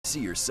See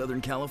your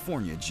Southern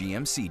California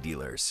GMC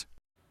dealers.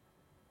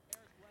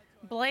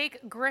 Blake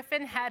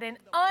Griffin had an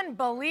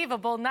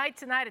unbelievable night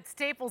tonight at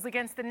Staples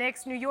against the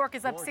Knicks. New York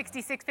is up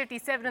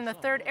 66-57 in the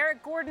third.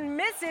 Eric Gordon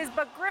misses,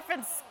 but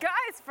Griffin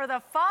skies for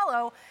the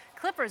follow.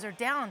 Clippers are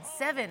down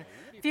 7.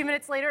 A few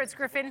minutes later, it's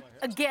Griffin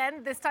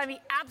again. This time he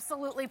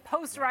absolutely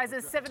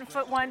posterizes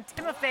 7'1"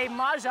 Timofey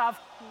Majov.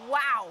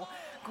 Wow.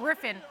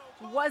 Griffin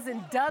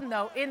wasn't done,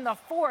 though, in the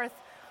fourth.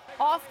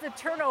 Off the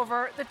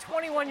turnover, the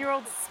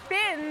 21-year-old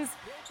spins,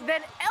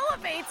 then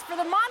elevates for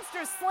the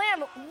monster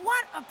slam.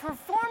 What a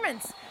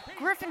performance!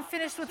 Griffin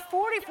finished with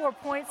 44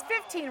 points,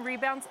 15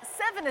 rebounds,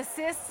 7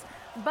 assists,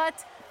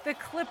 but the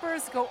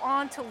Clippers go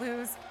on to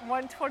lose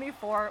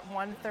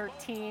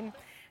 124-113.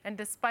 And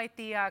despite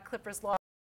the Clippers' loss,